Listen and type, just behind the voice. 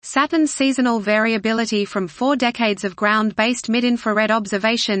Saturn's Seasonal Variability from 4 Decades of Ground-Based Mid-Infrared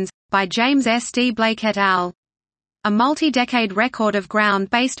Observations, by James S. D. Blake et al. A multi-decade record of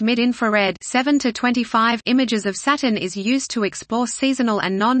ground-based mid-infrared 7 to 25 images of Saturn is used to explore seasonal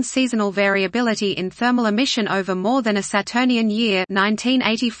and non-seasonal variability in thermal emission over more than a Saturnian year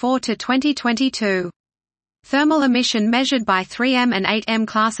 1984 to 2022. Thermal emission measured by 3M and 8M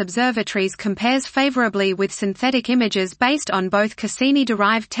class observatories compares favorably with synthetic images based on both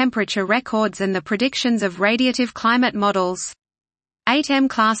Cassini-derived temperature records and the predictions of radiative climate models. 8M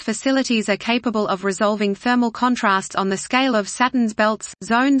class facilities are capable of resolving thermal contrasts on the scale of Saturn's belts,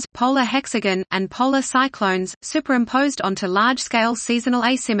 zones, polar hexagon, and polar cyclones, superimposed onto large-scale seasonal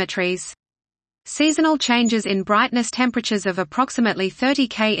asymmetries. Seasonal changes in brightness temperatures of approximately 30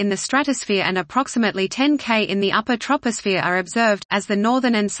 K in the stratosphere and approximately 10 K in the upper troposphere are observed, as the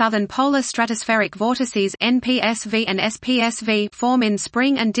northern and southern polar stratospheric vortices NPSV and SPSV form in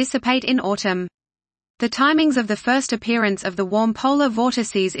spring and dissipate in autumn. The timings of the first appearance of the warm polar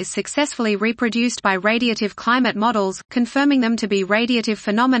vortices is successfully reproduced by radiative climate models, confirming them to be radiative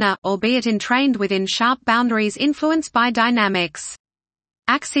phenomena, albeit entrained within sharp boundaries influenced by dynamics.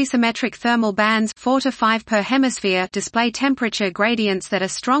 Axisymmetric thermal bands 4 to 5 per hemisphere display temperature gradients that are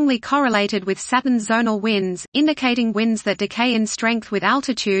strongly correlated with Saturn's zonal winds, indicating winds that decay in strength with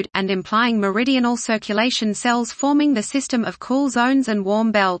altitude, and implying meridional circulation cells forming the system of cool zones and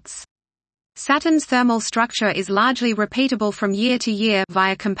warm belts. Saturn's thermal structure is largely repeatable from year to year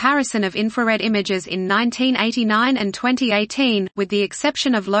via comparison of infrared images in 1989 and 2018, with the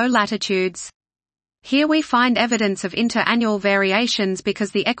exception of low latitudes. Here we find evidence of inter-annual variations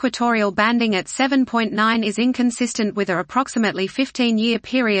because the equatorial banding at 7.9 is inconsistent with a approximately 15-year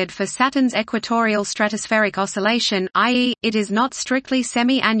period for Saturn's equatorial stratospheric oscillation, i.e., it is not strictly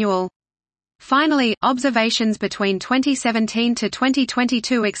semi-annual. Finally, observations between 2017 to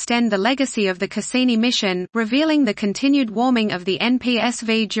 2022 extend the legacy of the Cassini mission, revealing the continued warming of the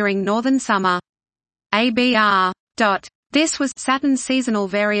NPSV during northern summer. ABR. This was Saturn's Seasonal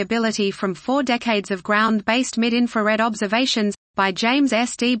Variability from 4 Decades of Ground-Based Mid-Infrared Observations, by James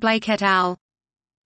S. D. Blake et al.